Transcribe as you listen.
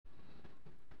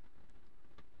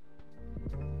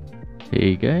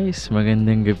Hey guys,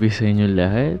 magandang gabi sa inyo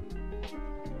lahat.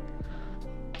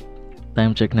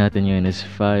 Time check natin ngayon is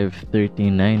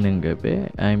 5:39 ng gabi.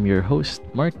 I'm your host,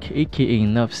 Mark aka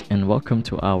Nuffs, and welcome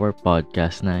to our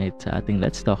podcast night sa ating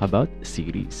Let's Talk About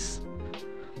series.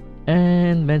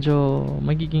 And medyo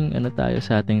magiging tayo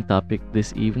sa ating topic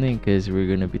this evening because we're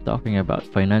gonna be talking about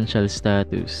financial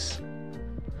status.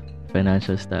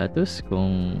 Financial status,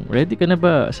 kung ready ka na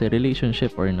ba sa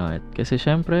relationship or not. Kasi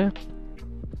syempre,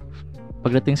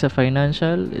 pagdating sa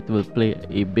financial, it will play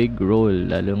a big role,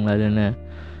 lalong-lalo na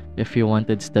if you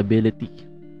wanted stability.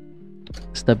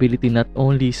 Stability not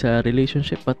only sa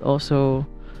relationship but also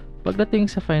pagdating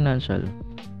sa financial.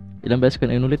 Ilang beses ko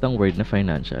na inulit ang word na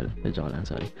financial. Joke lang,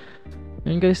 sorry.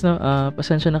 Yun guys, no,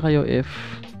 pasensya na kayo if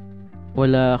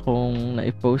wala akong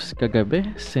na-post kagabi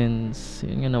since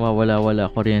yun nga, nawawala-wala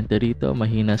kuryente rito,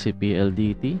 mahina si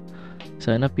PLDT.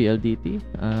 Sana PLDT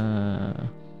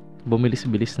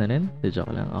bumilis-bilis na rin.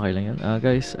 Joke lang, okay lang yan.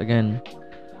 Guys, again,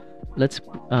 let's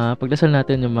pagdasal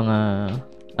natin yung mga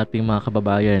ating mga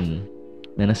kababayan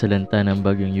na nasalanta ng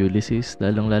bagyong Ulysses,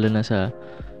 lalong-lalo na sa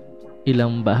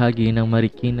ilang bahagi ng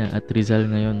Marikina at Rizal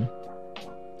ngayon.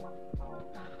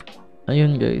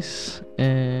 Ayun guys,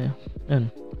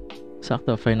 yun,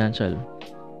 sakto, financial.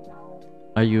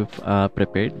 Are you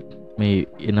prepared? May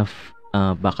enough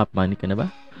backup money ka na ba?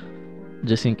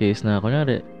 Just in case na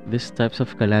kunyari these types of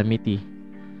calamity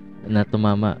na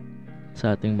tumama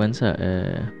sa ating bansa,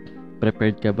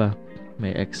 prepared ka ba?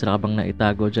 May extra ka bang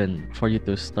naitago dyan for you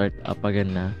to start up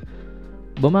again na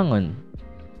bumangon?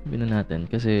 Bino natin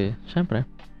kasi syempre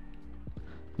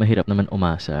mahirap naman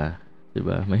umasa, 'di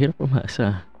ba? Mahirap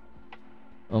umasa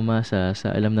sa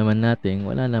alam naman nating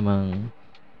wala namang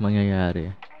mangyayari.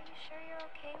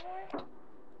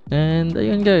 And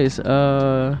ayun guys,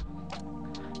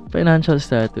 financial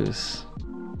status.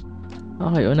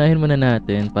 Okay, unahin muna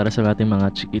natin para sa ating mga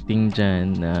chikiting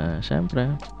dyan na syempre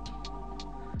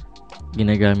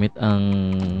ginagamit ang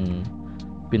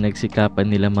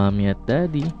pinagsikapan nila mommy at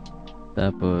daddy.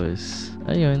 Tapos,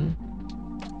 ayun,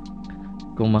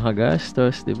 kung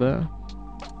makagastos, di ba?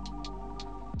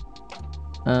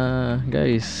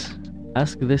 Guys,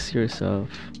 ask this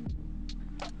yourself.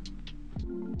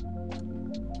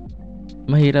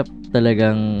 Mahirap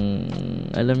talagang,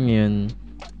 alam niyo yun,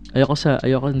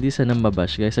 ayoko hindi sa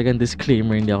nambabash guys. Again,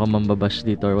 disclaimer, hindi ako mambabash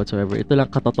dito or whatsoever. Ito lang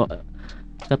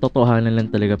katotohanan lang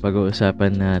talaga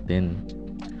pag-uusapan natin.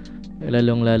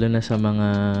 Lalong-lalo na sa mga,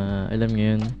 alam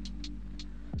niyo yun,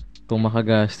 kung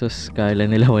makagastos, kala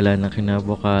nila wala na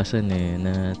kinabukasan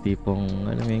na tipong,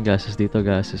 alam mo yung gastos dito,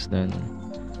 gastos dun.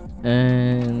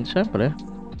 And syempre,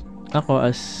 ako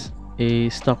as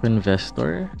a stock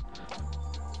investor,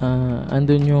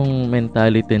 andun yung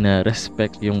mentality na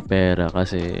respect yung pera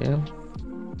kasi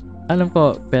alam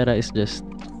ko pera is just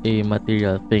a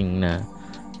material thing na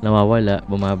nawawala,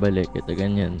 bumabalik, ito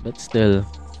ganyan. But still,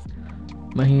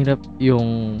 mahirap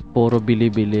yung puro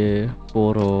bili-bili,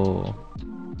 puro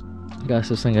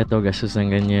gastos ng gato, gastos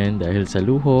ng ganyan dahil sa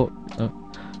luho.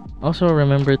 Also,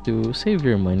 remember to save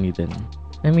your money then.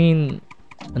 I mean,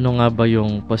 ano nga ba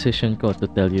yung position ko to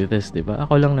tell you this, diba?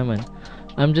 Ako lang naman.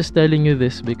 I'm just telling you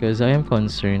this because I am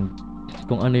concerned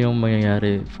kung ano yung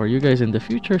mangyayari for you guys in the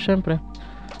future, syempre.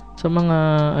 Sa mga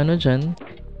ano dyan,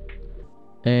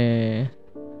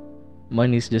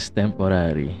 money is just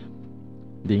temporary.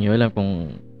 Hindi nyo alam kung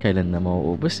kailan na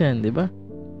mauubos yan, di ba?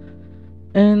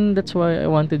 And that's why I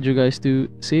wanted you guys to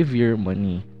save your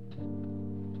money.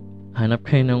 Hanap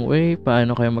kayo ng way,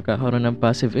 paano kayo magkakaroon ng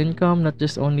passive income, not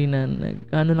just only na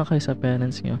ano lang kayo sa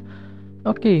parents nyo.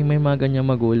 Okay, may mga ganyang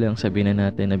magulang, sabihin na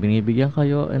natin na binibigyan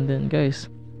kayo, and then guys,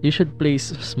 you should play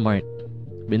smart.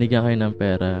 Binigyan kayo ng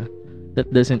pera. That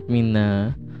doesn't mean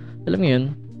na, alam mo yun,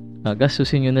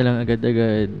 gastusin nyo na lang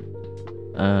agad-agad.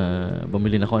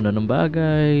 Bumili na kung ano ng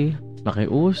bagay,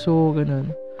 makiuso,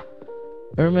 ganun.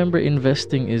 Remember,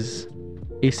 investing is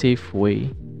a safe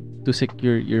way to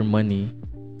secure your money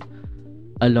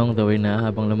along the way na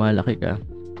habang lumalaki ka.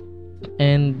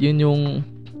 And yun yung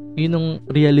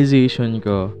realization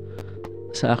ko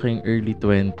sa aking early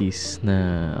 20s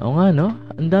na, nga no,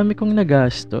 ang dami kong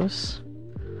nagastos.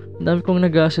 Ang dami kong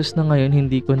nagastos na ngayon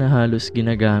hindi ko na halos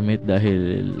ginagamit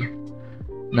dahil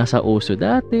nasa uso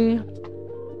dati.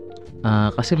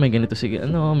 Kasi may ganito si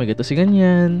may ganito si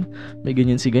ganyan, may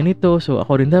ganyan si ganito, so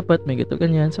ako rin dapat may ganito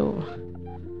ganyan. So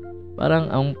parang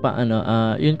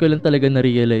yun ko lang talaga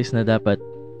na-realize na dapat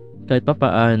kahit pa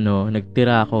paano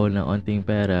nagtira ako ng onting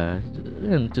pera,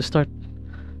 yun, to start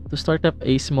up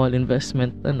a small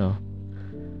investment,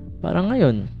 parang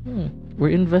ngayon,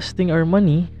 we're investing our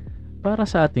money para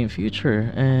sa ating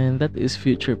future, and that is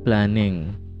future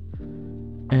planning.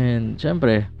 And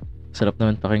syempre, sarap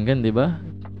naman pakinggan, 'di ba?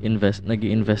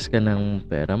 Nag-iinvest ka ng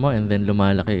pera mo and then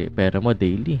lumalaki pera mo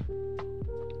daily.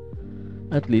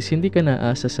 At least hindi ka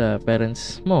naasa sa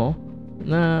parents mo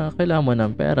na kailangan mo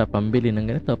ng pera pambili ng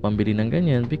ganito, pambili ng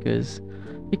ganyan because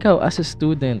ikaw as a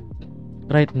student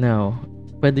right now,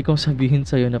 pwede kong sabihin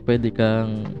sa'yo na pwede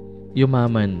kang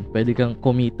yumaman, pwede kang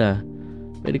kumita,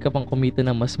 pwede ka pang kumita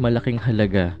ng mas malaking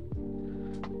halaga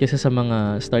kaysa sa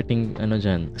mga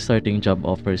starting job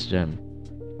offers dyan.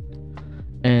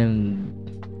 And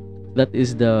that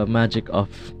is the magic of,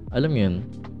 alam yun,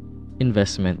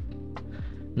 investment.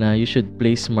 Na you should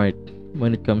play smart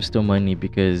when it comes to money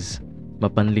because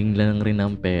mapanlin lang rin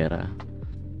ang pera.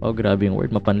 Oh, grabe yung word,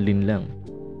 mapanlin lang.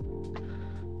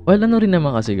 Well, ano rin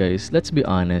naman kasi guys, let's be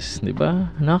honest, di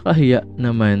ba? Nakakahiya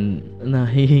naman na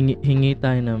hingi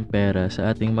tayo ng pera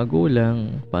sa ating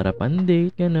magulang para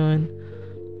pan-date, ganun.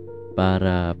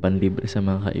 Para panlibre sa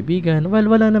mga kaibigan. Well,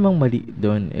 wala namang mali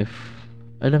doon if,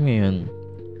 alam nyo yun,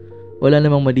 wala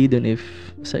namang mali doon if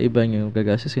sa iba nyo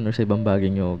gagastusin or sa ibang bagay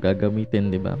nyo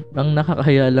gagamitin, di ba? Ang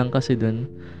nakakahiya lang kasi doon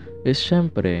is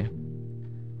syempre,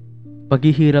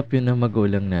 paghihirap yun ng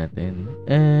magulang natin.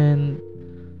 And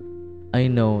I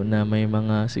know na may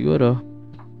mga siguro,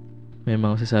 may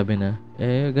mga sasabi na,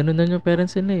 ganun na yung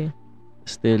parents nila eh.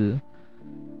 Still,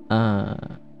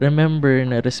 remember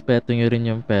na respeto nyo rin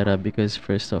yung pera because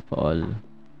first of all,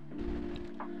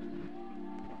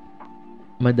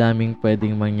 madaming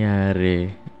pwedeng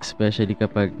mangyari especially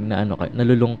kapag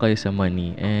nalulung kayo sa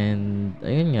money and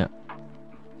ayun nga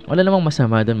wala namang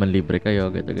masama doon manlibre kayo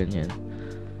ganyan.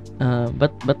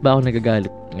 Ba't ba ako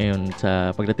nagagalit ngayon sa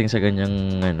pagdating sa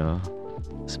ganyang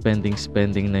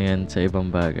spending na yan sa ibang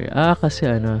bagay? Kasi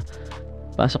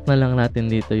pasok na lang natin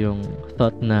dito yung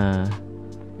thought na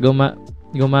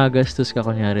gumagastos ka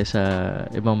kunyari sa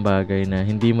ibang bagay na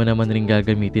hindi mo naman rin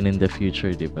gagamitin in the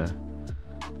future, di ba?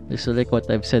 So like what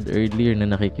I've said earlier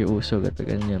na nakikiusog at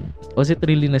ganyan. Was it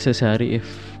really necessary if,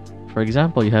 for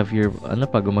example, you have your,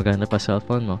 pag gumagana pa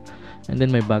cellphone mo, and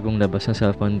then may bagong labas na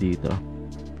cellphone dito.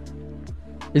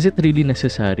 Is it really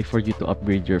necessary for you to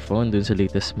upgrade your phone dun sa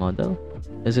latest model?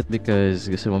 Is it because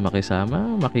gusto mo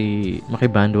makisama,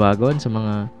 makibandwagon sa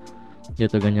mga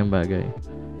ito ganyang bagay?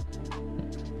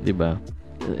 Diba?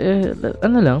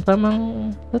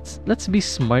 Tamang, let's be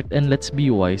smart and let's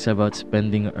be wise about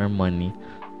spending our money.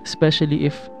 Especially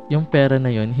if yung pera na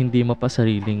yon hindi mo pa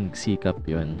sariling sikap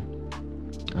yon.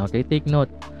 Okay, take note.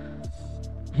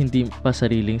 Hindi pa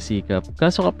sariling sikap.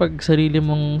 Kaso kapag sarili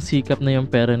mong sikap na yung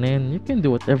pera na yun, you can do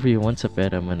whatever you want sa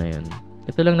pera mo na yun.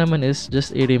 Ito lang naman is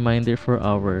just a reminder for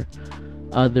our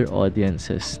other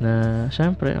audiences na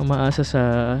syempre umaasa sa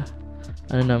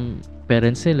ng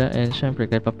parents nila and syempre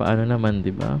kahit papaano naman, 'di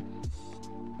ba?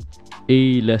 A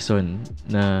lesson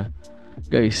na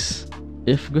guys,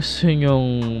 if gusto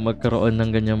nyong magkaroon ng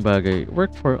ganyang bagay,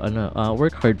 work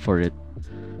hard for it.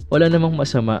 Wala namang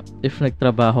masama if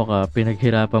nagtrabaho ka,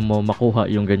 pinaghirapan mo makuha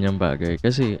yung ganyang bagay.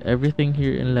 Kasi everything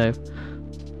here in life,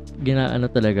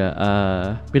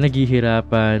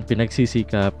 pinaghihirapan,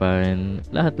 pinagsisikapan,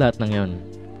 lahat-lahat ng yon.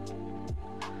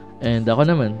 And ako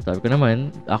naman,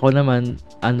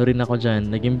 rin ako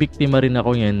dyan, naging biktima rin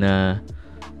ako yan na,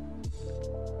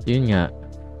 yun nga,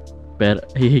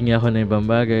 hihingi ako ng ibang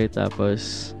bagay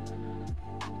tapos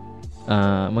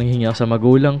manghihingi ako sa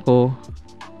magulang ko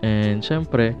and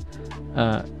syempre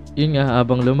yun nga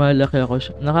habang lumalaki ako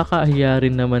nakakahiya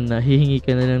rin naman na hihingi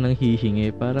ka na lang ng hihingi,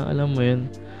 parang alam mo yun,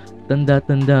 tanda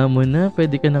mo na,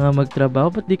 pwede ka na nga magtrabaho,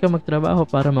 ba't di ka magtrabaho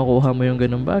para makuha mo yung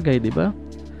ganung bagay, di ba?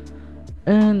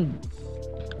 And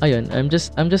ayun, I'm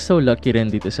just so lucky rin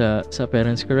dito sa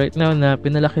parents ko right now na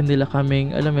pinalaki nila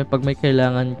kaming, alam mo, pag may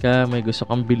kailangan ka, may gusto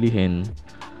kang bilihin,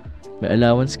 may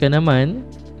allowance ka naman,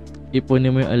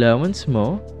 ipunin mo yung allowance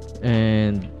mo,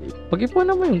 and pag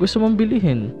ipunin mo yung gusto mong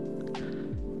bilihin,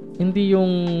 hindi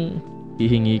yung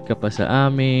hihingi ka pa sa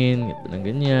amin, ito lang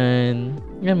ganyan.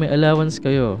 Yan, may allowance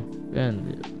kayo.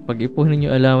 Yan, pag ipunin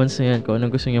yung allowance na yan, kung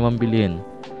anong gusto nyo mambilihin.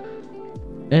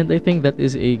 And I think that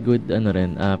is a good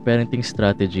parenting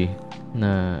strategy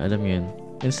na alam yun.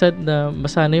 Instead na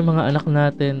masanay mga anak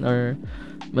natin or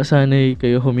masanay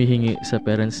kayo humihingi sa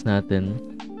parents natin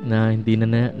na hindi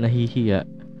na nahihiya.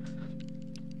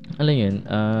 Alam yun,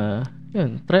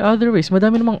 try other ways.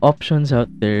 Madami namang options out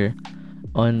there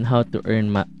on how to earn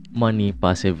money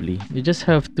passively. You just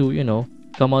have to,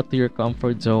 come out to your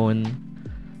comfort zone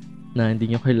na hindi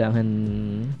nyo kailangan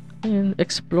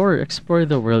explore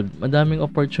the world. Madaming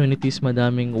opportunities,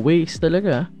 madaming ways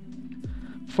talaga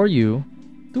for you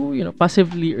to,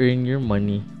 passively earn your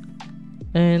money.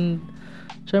 And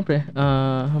Siyempre,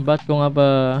 ba't ko nga ba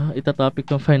itatopic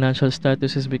tong financial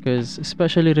status is because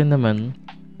especially rin naman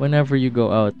whenever you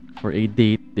go out for a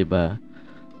date, 'di ba?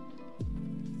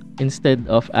 Instead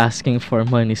of asking for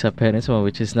money sa parents mo,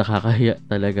 which is nakakahiya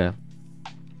talaga,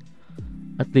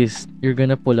 at least you're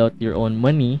gonna pull out your own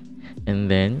money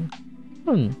and then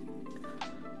yun,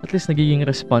 at least nagiging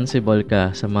responsible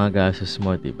ka sa mga gastos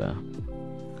mo, 'di ba?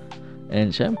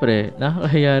 And syempre,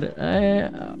 nakakahiya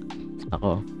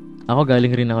ako. Ako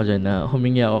galing rin ako diyan na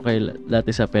humingi ako kay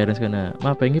dati sa parents ko na,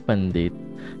 "Ma, pahingi pang-date.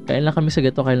 Kain lang kami sa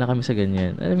ganito, kain lang kami sa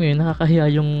ganyan." Alam mo yun,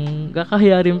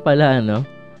 nakakahiya rin pala, ano?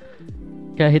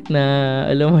 Kahit na,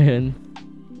 alam mo yun,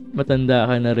 matanda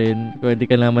ka na rin, kung hindi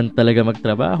ka naman talaga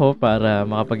magtrabaho para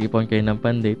makapag-ipon kayo ng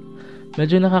pang-date,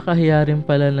 medyo nakakahiya rin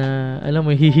pala na, alam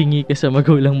mo, hihingi ka sa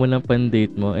magulang mo ng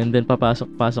pang-date mo and then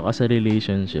papasok-pasok ka sa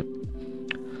relationship.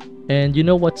 And you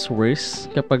know what's worse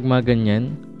kapag mga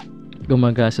ganyan,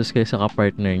 gumagastos kayo sa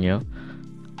kapartner nyo?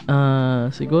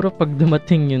 Siguro pag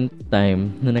dumating yung time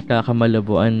na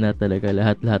nagkakamalabuan na talaga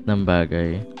lahat-lahat ng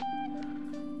bagay,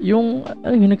 yung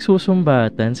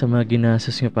nagsusumbatan sa mga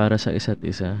ginastos nyo para sa isa't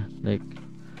isa. Like,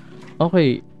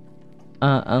 okay,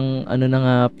 ang ano na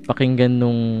nga pakinggan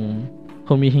nung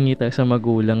humihingi tayo sa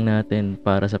magulang natin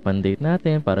para sa pan-date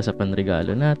natin, para sa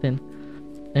panregalo natin.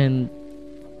 And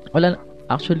wala,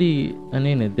 actually,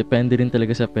 depende rin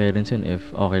talaga sa parents yun if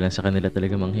okay lang sa kanila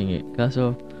talaga manghingi.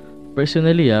 Kaso,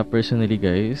 personally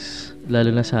guys,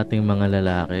 lalo na sa ating mga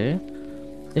lalaki,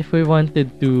 if we wanted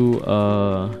to,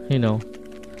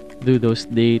 do those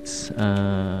dates,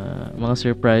 mga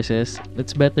surprises,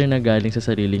 it's better na galing sa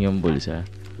sarili nyong bulsa.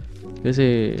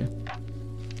 Kasi,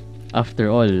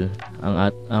 after all,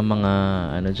 ang mga,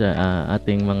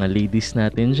 ating mga ladies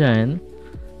natin dyan,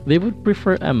 they would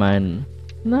prefer a man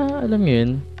na, alam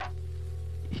yun,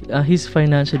 he's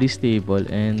financially stable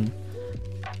and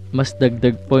mas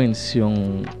dagdag points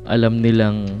yung alam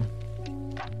nilang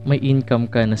may income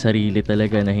ka na sarili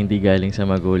talaga na hindi galing sa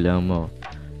magulang mo.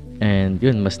 And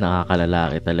yun, mas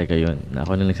nakakalalaki talaga yun. Na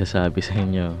ako na nagsasabi sa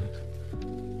inyo.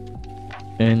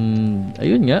 And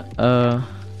ayun nga,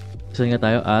 saan nga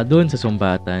tayo? Doon sa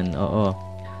sumbatan. Oo.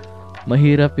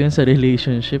 Mahirap yun sa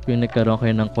relationship, yung nagkaroon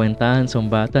kayo ng kwentahan,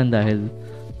 sumbatan dahil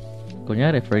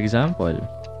kunyari, for example,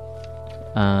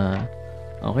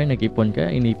 okay, nag-ipon ka,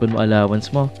 inipon mo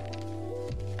allowance mo.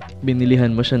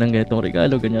 Binilihan mo siya ng ganitong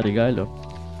regalo, ganyan regalo.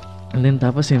 And then,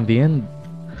 tapos in the end,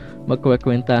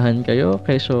 magkukwentahan kayo,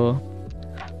 kesyo,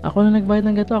 ako na nagbayad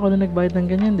ng ganito, ako na nagbayad ng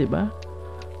ganyan, di ba?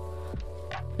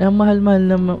 Ang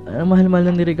mahal-mahal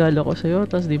na niregalo ko sa'yo,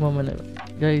 tapos di mo man,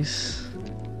 guys,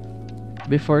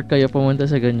 before kayo pumunta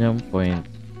sa ganyang point,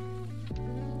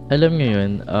 alam nyo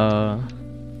yun,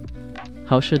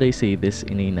 how should I say this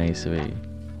in a nice way?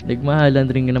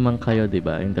 Nagmahalan rin naman kayo, di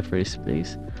ba, in the first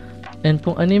place. And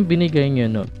kung ano yung binigay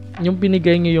nyo, no? Yung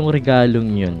binigay nyo yung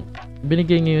regalong yun,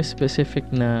 binigay nyo yung specific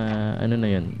na,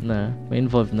 yun, na may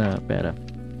involved na pera.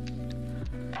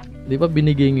 Di ba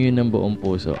binigay nyo yun ng buong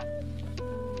puso?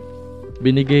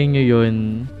 Binigay nyo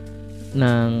yun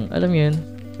ng, alam yun,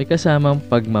 may kasamang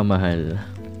pagmamahal.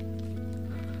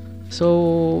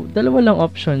 So, dalawa lang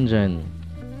option dyan.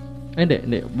 Hindi.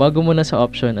 Bago muna sa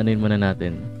option, anuin muna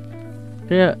natin.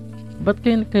 Kaya, ba't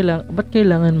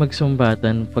kailangan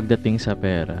magsumbatan pagdating sa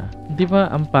pera? Di ba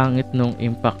ang pangit nung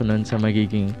impact nun sa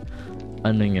magiging,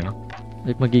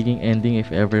 like magiging ending if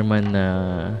ever man na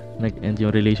nag-end yung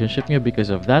relationship nyo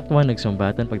because of that one,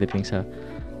 nagsumbatan pagdating sa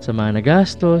mga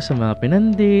nagastos, sa mga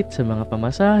pinandate, sa mga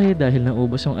pamasahe, dahil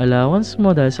naubos yung allowance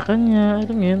mo dahil sa kanya,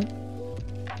 alam yun.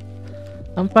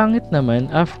 Ang pangit naman,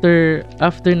 after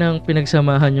ng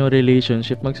pinagsamahan yung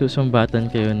relationship, magsusumbatan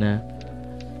kayo na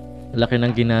laki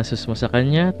ng ginastos mo sa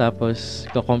kanya, tapos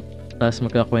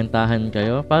magkakwentahan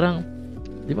kayo. Parang,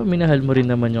 di ba minahal mo rin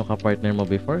naman yung kapartner mo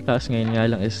before, tapos ngayon nga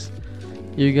lang is,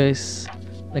 you guys,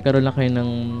 nagkaroon lang kayo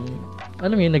ng,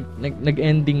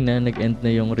 nag-end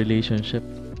na yung relationship.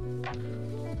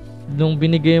 Nung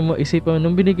binigay mo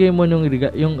yung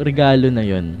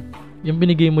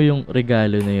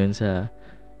regalo na yun, sa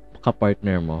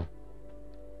kapartner mo,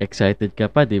 excited ka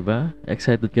pa, di ba?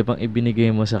 Excited ka pang ibinigay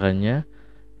mo sa kanya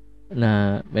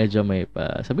na medyo may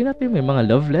pa, sabi natin may mga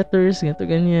love letters, ganito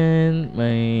ganyan,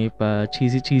 may pa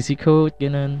cheesy coat,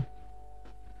 ganun.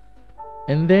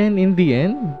 And then in the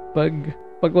end, pag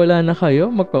wala na kayo,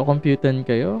 magko-computan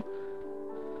kayo,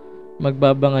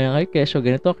 magbabangayan kayo, kesyo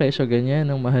ganito, kesyo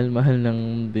ganyan, ang mahal-mahal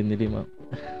ng binili mo.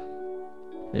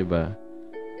 Diba?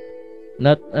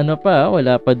 Not,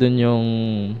 wala pa dun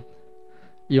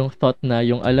yung thought na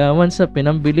yung allowance sa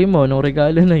pinambili mo nung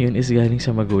regalo na yun is galing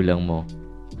sa magulang mo.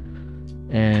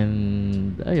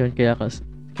 And ayun, kaya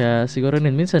Kaya siguro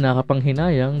rin minsan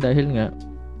nakapanghinayang dahil nga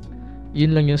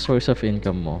yun lang yung source of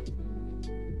income mo.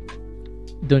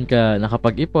 Doon ka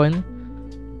nakapag-ipon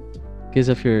because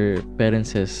of your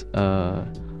parents'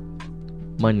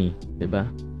 money, diba?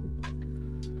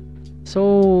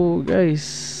 So, guys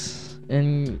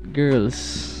and girls,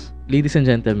 ladies and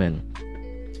gentlemen,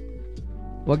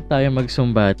 huwag tayo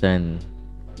magsumbatan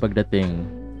pagdating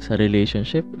sa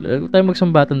relationship. Huwag tayo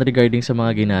magsumbatan regarding sa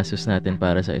mga ginastos natin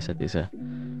para sa isa't isa.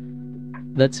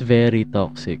 That's very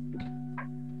toxic.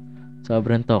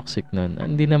 Sobrang toxic nun.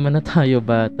 Hindi naman na tayo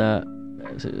bata.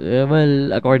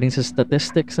 Well, according sa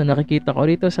statistics na nakikita ko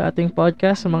rito sa ating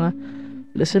podcast, sa mga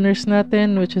listeners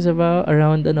natin, which is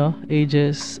around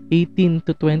ages 18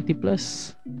 to 20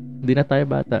 plus. Hindi na tayo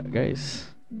bata,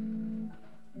 guys.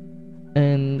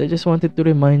 And I just wanted to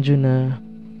remind you na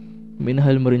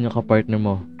minahal mo rin yung kapartner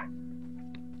mo.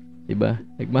 Diba?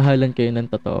 Nagmahalan kayo ng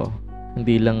totoo.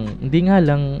 Hindi nga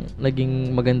lang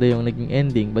naging maganda yung naging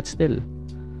ending, but still.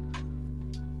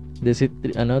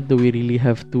 Do we really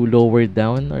have to lower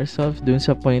down ourselves dun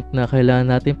sa point na kailangan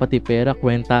natin pati pera,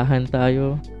 kwentahan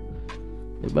tayo?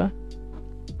 Diba?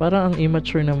 Parang ang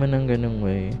immature naman ng ganung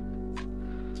way.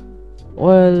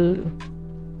 Well,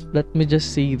 let me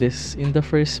just say this. In the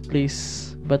first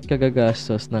place, ba't ka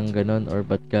gagastos ng ganun? Or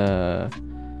ba't ka...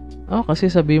 kasi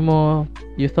sabi mo,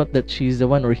 you thought that she's the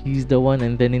one or he's the one,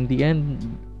 and then in the end,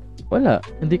 wala.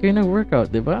 Hindi kayo nag-workout,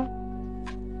 diba?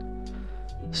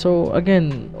 So,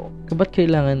 again, ba't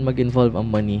kailangan mag-involve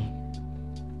ang money?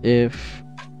 If,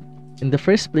 in the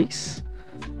first place,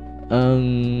 ang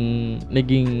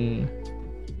naging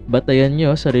batayan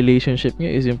nyo sa relationship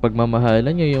nyo is yung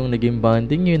pagmamahalan nyo, yung naging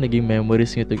bonding nyo, yung naging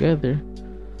memories nyo together.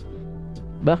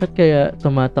 Bakit kaya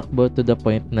tumatakbo to the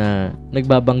point na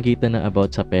nagbabangkita na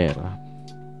about sa pera?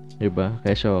 Diba?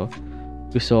 Kaya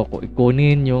gusto ko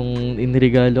ikunin yung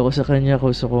inirigalo ko sa kanya,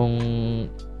 gusto kong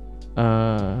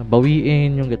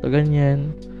bawiin yung gato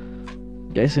ganyan.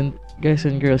 Guys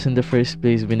and girls, in the first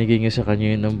place, binigay nyo sa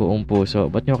kanya yun ng buong puso.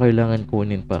 Ba't nyo kailangan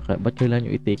kunin pa? Ba't kailangan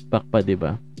nyo i-take back pa,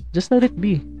 diba? Just let it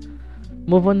be.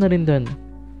 Move on na rin dun.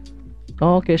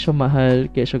 Kesyo mahal,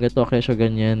 kesyo gato, kesyo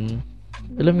ganyan.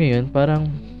 Alam mo yun, parang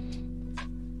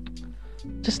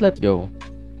just let go.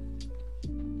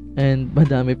 And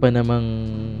madami pa namang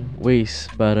ways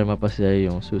para mapasaya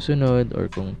yung susunod or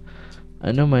kung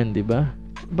ano man, diba?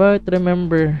 But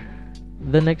remember,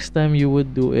 the next time you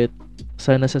would do it,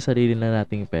 sana sa sarili na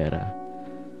nating pera.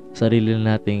 Sarili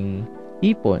na nating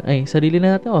ipon. Sarili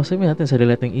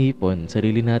nating ipon.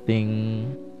 Sarili nating,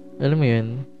 alam mo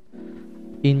yun,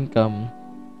 income.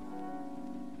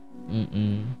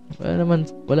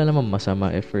 Wala naman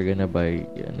masama if we're gonna buy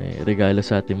regalo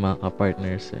sa ating mga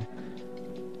kapartners.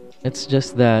 It's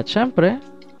just that, syempre,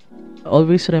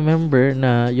 always remember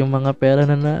na yung mga pera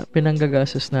na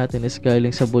pinanggagastos natin is galing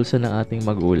sa bulsa ng ating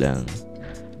magulang.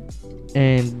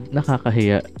 And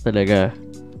nakakahiya talaga.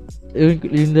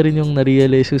 Yun na rin yung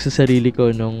na-realize ko sa sarili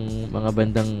ko nung mga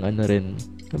bandang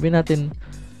sabi natin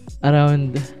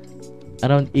around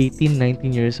 18,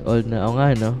 19 years old na.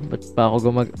 Ba't pa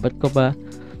ako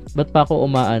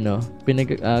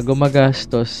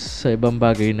gumagastos sa ibang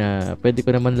bagay na pwede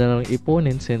ko naman lang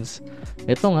ipunin since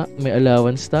eto nga, may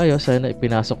allowance tayo, sana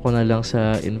ipinasok ko na lang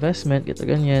sa investment,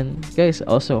 ganyan. Guys,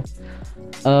 also,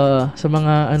 sa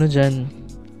mga dyan,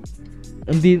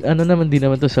 hindi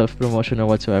naman to self-promotion or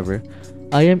whatsoever.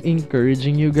 I am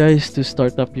encouraging you guys to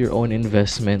start up your own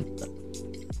investment.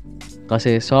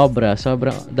 Kasi sobrang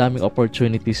daming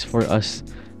opportunities for us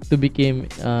to become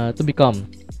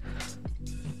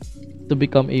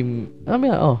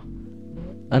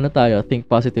think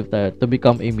positive tayo, to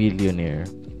become a millionaire.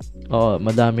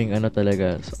 Madaming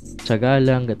talaga, tiyaga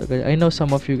lang, I know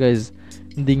some of you guys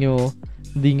hindi nyo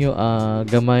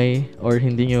gamay or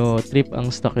hindi nyo trip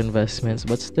ang stock investments,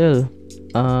 but still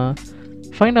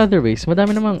find other ways.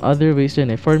 Madami namang other ways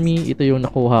yan. For me, ito yung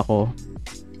nakuha ko.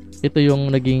 Ito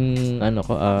yung naging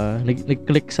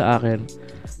nag-click sa akin,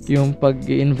 yung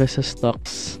pag-invest sa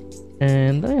stocks.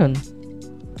 And ayun,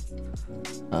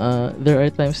 there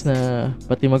are times na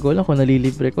pati magulang ko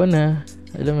nalilibre ko na.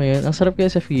 Alam mo yun, ang sarap kaya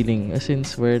sa feeling,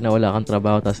 since na wala kang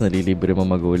trabaho tapos nalilibre mo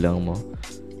magulang mo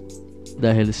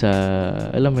dahil sa,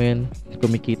 alam mo yun,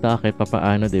 kumikita kahit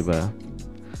papaano, diba?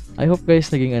 I hope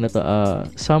guys naging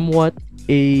somewhat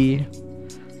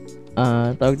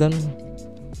tawag doon,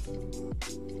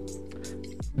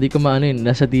 di ko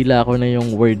nasa dila ako na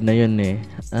yung word na yun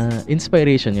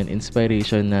inspiration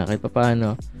na kahit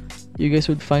papaano you guys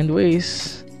would find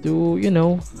ways to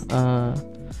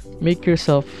make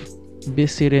yourself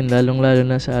busy rin, lalong-lalo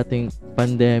na sa ating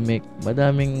pandemic.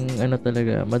 Madaming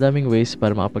madaming ways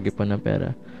para makapag-ipon ng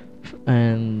pera.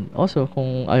 And also,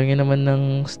 kung ayaw nyo naman ng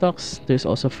stocks, there's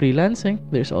also freelancing.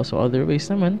 There's also other ways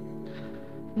naman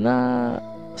na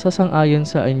sasang-ayon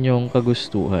sa inyong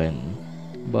kagustuhan.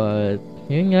 But,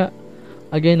 yun nga,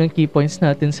 again, ang key points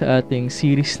natin sa ating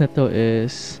series na to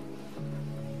is,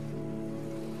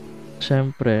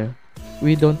 syempre,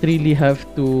 we don't really have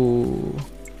to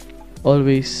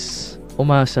always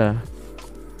umasa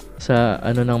sa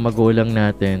ano ng magulang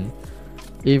natin.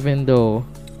 Even though,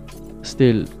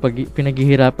 still, pag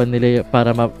pinaghihirapan nila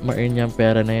para ma-earn yung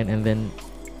pera na yan, and then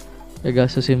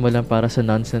gagastusin mo lang para sa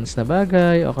nonsense na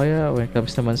bagay, o kaya when it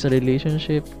comes naman sa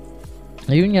relationship.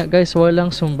 Ayun nga guys,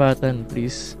 walang sumbatan,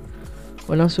 please.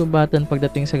 Walang sumbatan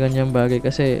pagdating sa ganyang bagay,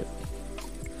 kasi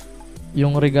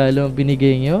yung regalo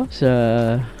binigay nyo sa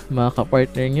mga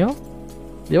kapartner nyo,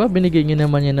 di ba, binigay nyo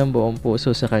naman yan ng buong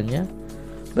puso sa kanya.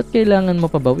 Ba't kailangan mo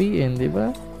pabawiin, di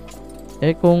ba?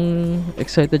 Eh kung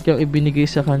excited kang ibinigay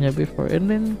sa kanya before, and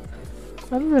then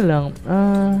ano na lang,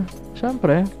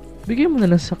 syempre bigay mo na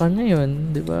lang sa kanya yun,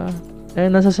 di ba? Eh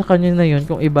nasa sa kanya na yun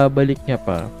kung ibabalik niya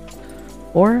pa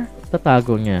or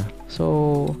tatago niya.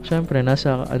 So syempre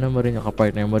nasa ano mo rin, yung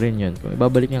kapartner mo rin yun, kung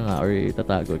ibabalik niya nga or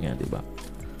tatago niya, di ba?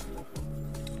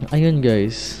 Ayun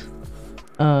guys,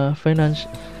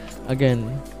 again,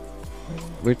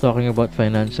 we're talking about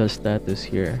financial status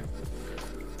here.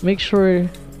 Make sure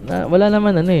na wala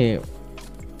naman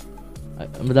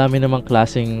madami namang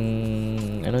klaseng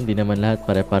hindi naman lahat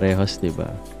pare-parehas, 'di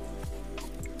ba?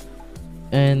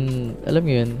 And alam mo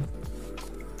 'yun,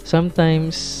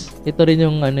 sometimes ito rin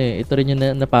yung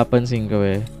napapansin ko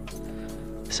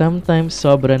Sometimes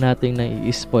sobra nating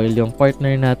nai-spoil yung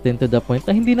partner natin to the point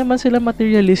na hindi naman sila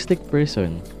materialistic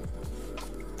person.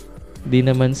 Hindi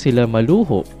naman sila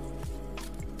maluho.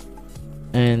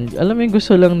 And alam mo yung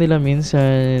gusto lang nila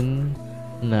minsan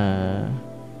na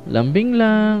lambing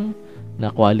lang,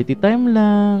 na quality time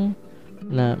lang,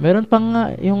 na meron pa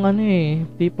nga yung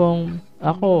tipong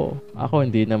ako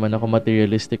hindi naman ako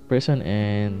materialistic person,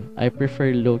 and I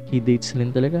prefer low-key dates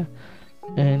din talaga.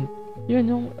 And yun,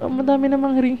 yung madami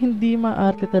namang ring hindi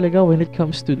maarte talaga when it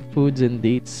comes to foods and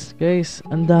dates. Guys,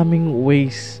 ang daming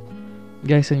ways.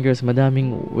 Guys and girls,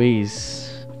 madaming ways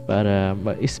para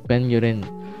ma-spend nyo rin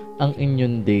ang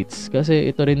inyong dates. Kasi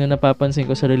ito rin na napapansin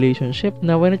ko sa relationship,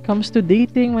 na when it comes to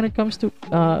dating, when it comes to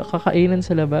kakainan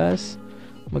sa labas,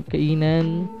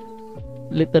 magkainan,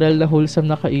 literal na wholesome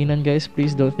na kainan, guys.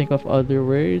 Please don't think of other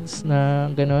words na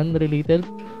ganon related.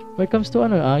 When it comes to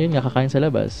yun nga, kakain sa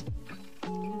labas.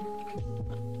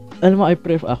 Alam mo, I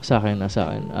prefer sa akin.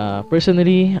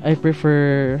 Personally, I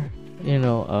prefer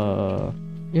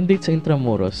yung date sa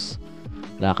Intramuros.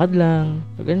 Lakad lang,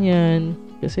 ganyan.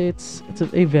 Kasi it's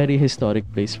a very historic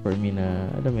place for me na,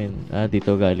 alam mo yun,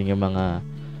 dito galing yung mga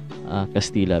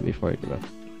Castilla before, diba?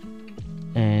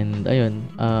 And, ayun,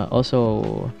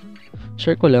 also,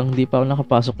 share ko lang, di pa ako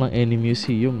nakapasok ng any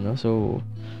museum, no? So,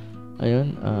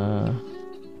 ayun,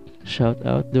 shout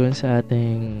out doon sa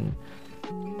ating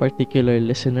particular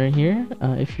listener here.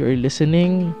 If you're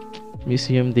listening,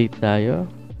 museum date tayo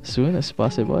soon as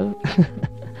possible.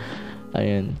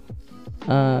 Ayun.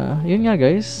 Yun nga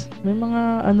guys, may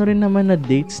mga rin naman na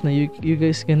dates na you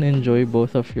guys can enjoy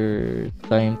both of your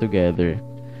time together.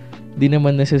 Di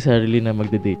naman necessarily na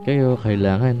magde-date kayo,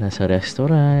 kailangan nasa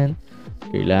restaurant,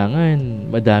 kailangan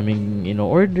madaming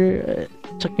in-order.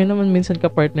 Check nyo naman minsan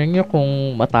ka-partner nyo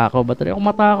kung matakaw ba talaga. Kung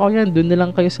matakaw yan, dun na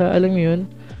lang kayo sa, alam nyo yun,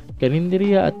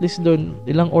 karinderya, at least doon,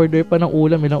 ilang order pa ng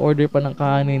ulam, ilang order pa ng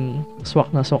kanin, swak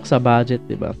na swak sa budget,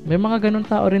 diba? May mga ganun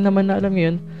tao rin naman na, alam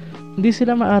yun, hindi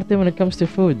sila maarte when it comes to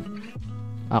food.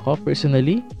 Ako,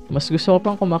 personally, mas gusto ko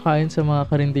pang kumakain sa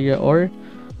mga karinderya or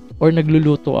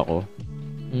nagluluto ako.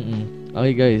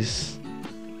 Okay guys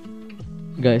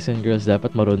and girls,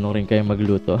 dapat marunong rin kayo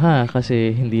magluto, ha?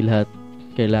 Kasi hindi lahat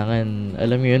kailangan,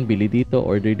 alam mo yun, bili dito,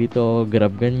 order dito,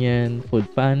 grab ganyan, food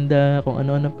panda, kung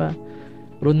ano-ano pa.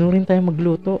 Marunong rin tayo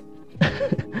magluto.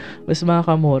 Mas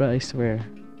makakamura, I swear.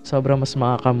 Sobrang mas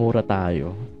makakamura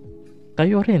tayo.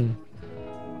 Kayo rin.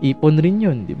 Ipon rin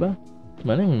yun, di ba?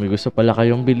 May gusto pala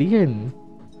kayong bilihin.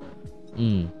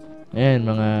 Ayan,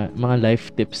 mga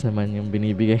life tips naman yung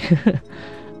binibigay.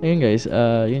 Ayun guys,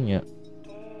 yun nga.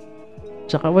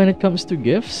 Tsaka when it comes to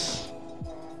gifts,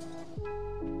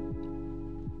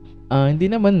 hindi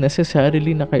naman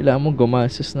necessarily na kailangan mo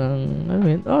gumastos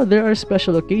ng, there are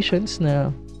special occasions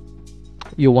na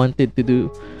you wanted to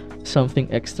do something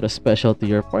extra special to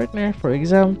your partner. For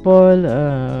example,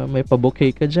 may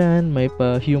pa-bouquet ka dyan, may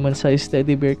pa-human-sized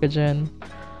teddy bear ka dyan.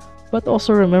 But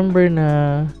also remember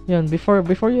na, yun, before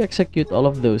you execute all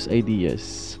of those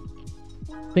ideas,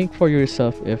 think for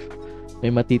yourself if may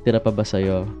matitira pa ba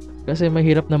sa'yo Kasi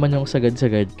mahirap naman yung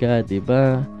sagad-sagad ka, 'di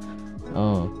ba?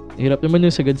 Oh, hirap naman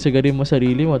yung sagad-sagarin mo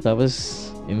sarili mo tapos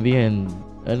in the end,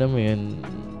 alam mo 'yun.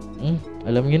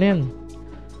 Alam niyo na 'yan.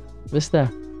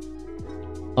 Basta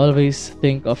always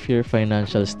think of your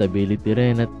financial stability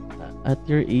rin at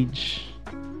your age.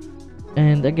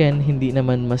 And again, hindi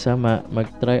naman masama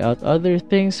mag-try out other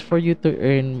things for you to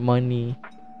earn money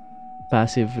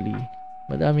passively.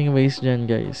 Madaming ways dyan,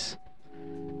 guys.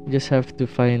 You just have to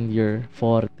find your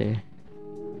forte.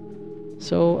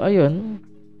 So, ayun.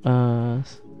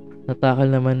 Natakal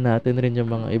naman natin rin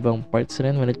yung mga ibang parts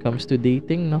rin when it comes to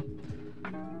dating, no?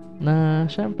 Na,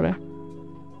 syempre,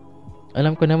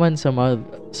 alam ko naman some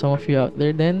of you out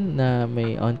there din na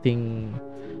may onting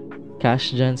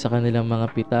cash dyan sa kanilang mga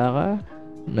pitaka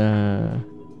na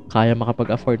kaya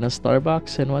makapag-afford ng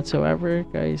Starbucks and whatsoever,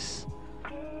 guys.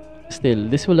 Still,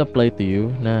 this will apply to you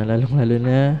na lalong-lalo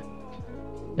na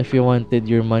if you wanted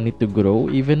your money to grow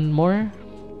even more,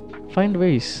 find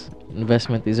ways.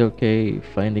 Investment is okay,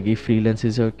 finding a freelance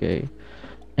is okay.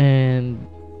 And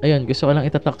ayun, gusto ko lang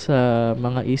itatak sa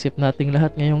mga isip nating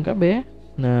lahat ngayong gabi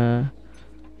na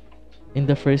in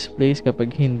the first place,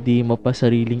 kapag hindi mo pa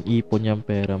sariling ipon yung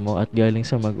pera mo at galing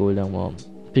sa magulang mo,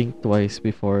 think twice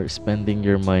before spending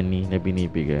your money na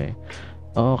binibigay.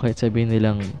 Oo, kahit sabihin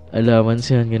nilang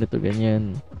allowance yan, ganito,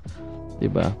 ganyan.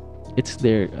 Diba? It's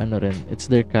their,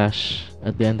 it's their cash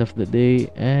at the end of the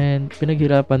day and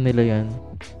pinaghirapan nila yan.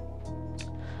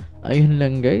 Ayun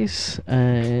lang, guys.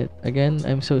 Again,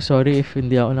 I'm so sorry if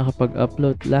hindi ako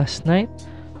nakapag-upload last night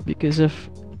because of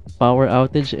power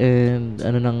outage and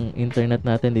ng internet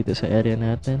natin dito sa area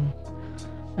natin.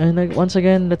 And once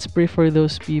again, let's pray for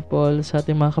those people, sa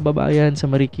ating mga kababayan sa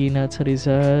Marikina at sa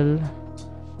Rizal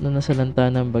na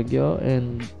nasalanta ng bagyo.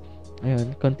 And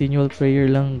ayun, continual prayer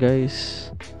lang, guys.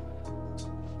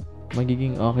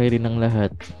 Magiging okay rin ang lahat.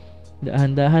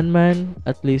 Dahan-dahan man,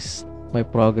 at least may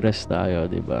progress tayo,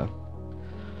 diba?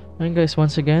 And guys,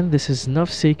 once again, this is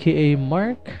Nuffs aka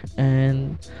Mark,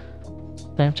 and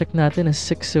time check natin is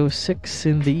 6:06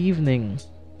 in the evening.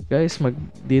 Guys,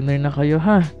 mag-dinner na kayo,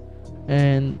 ha?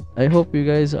 And I hope you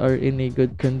guys are in a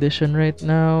good condition right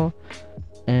now.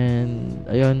 And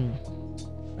ayun,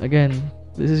 again,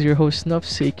 this is your host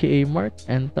Nuffs aka Mark,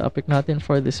 and topic natin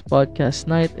for this podcast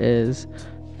night is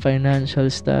financial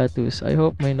status. I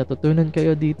hope may natutunan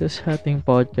kayo dito sa ating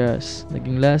podcast,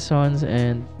 naging lessons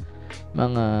and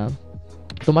mga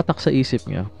tumatak sa isip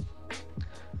nyo.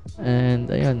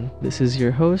 And ayun, this is your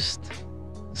host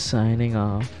signing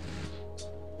off.